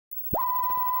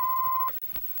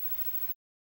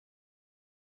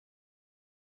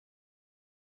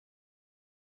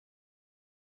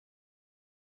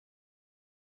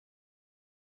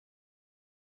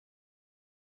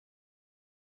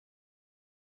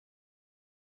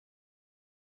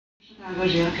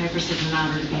Janet Kuypers, it's an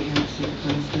honor to be here this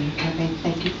evening. Okay,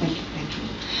 thank you.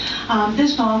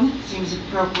 This poem seems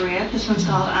appropriate. This one's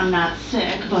called I'm Not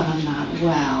Sick, but I'm Not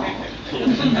Well.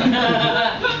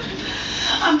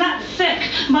 I'm not sick,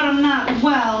 but I'm not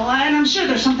well, and I'm sure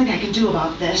there's something I can do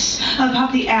about this.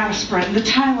 About the aspirin, the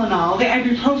Tylenol, the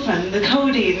ibuprofen, the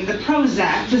codeine, the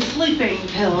Prozac, the sleeping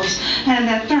pills, and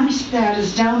that thermostat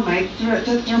is down my throat,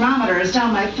 the thermometer is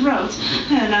down my throat,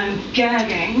 and I'm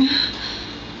gagging.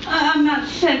 I'm not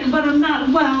sick, but I'm not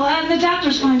well, and the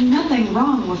doctors find nothing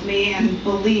wrong with me, and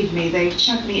believe me, they've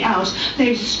checked me out.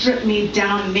 They've stripped me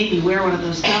down and made me wear one of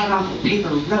those god-awful paper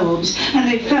robes, and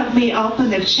they've felt me up,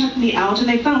 and they've checked me out, and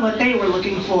they found what they were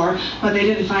looking for, but they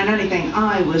didn't find anything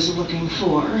I was looking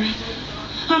for.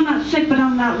 I'm not sick, but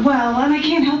I'm not well, and I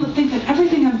can't help but think that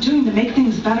everything I'm doing to make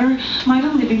things better might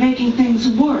only be making things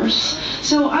worse.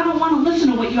 So I don't want to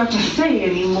listen to what you have to say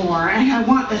anymore, and I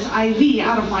want this IV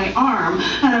out of my arm,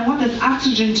 and I want this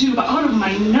oxygen tube out of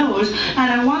my nose,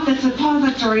 and I want this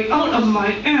suppository out of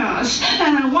my ass,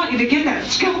 and I want you to get that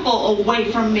scalpel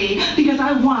away from me, because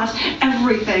I want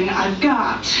everything I've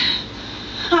got.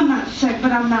 I'm not sick,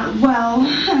 but I'm not well,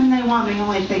 and they want me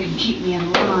only if they can keep me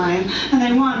in line, and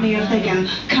they want me if they can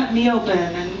cut me open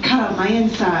and cut out my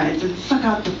insides and suck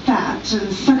out the fat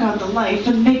and suck out the life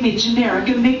and make me generic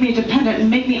and make me dependent and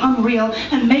make me unreal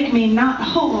and make me not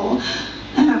whole.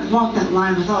 And I've walked that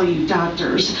line with all you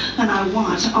doctors, and I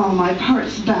want all my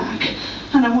parts back,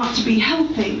 and I want to be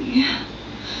healthy.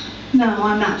 No,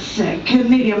 I'm not sick, and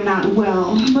maybe I'm not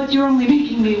well, but you're only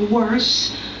making me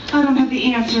worse. I don't have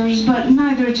the answers, but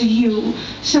neither do you.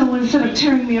 So instead of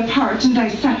tearing me apart and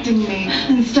dissecting me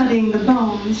and studying the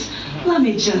bones, let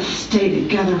me just stay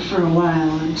together for a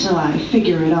while until I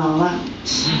figure it all out.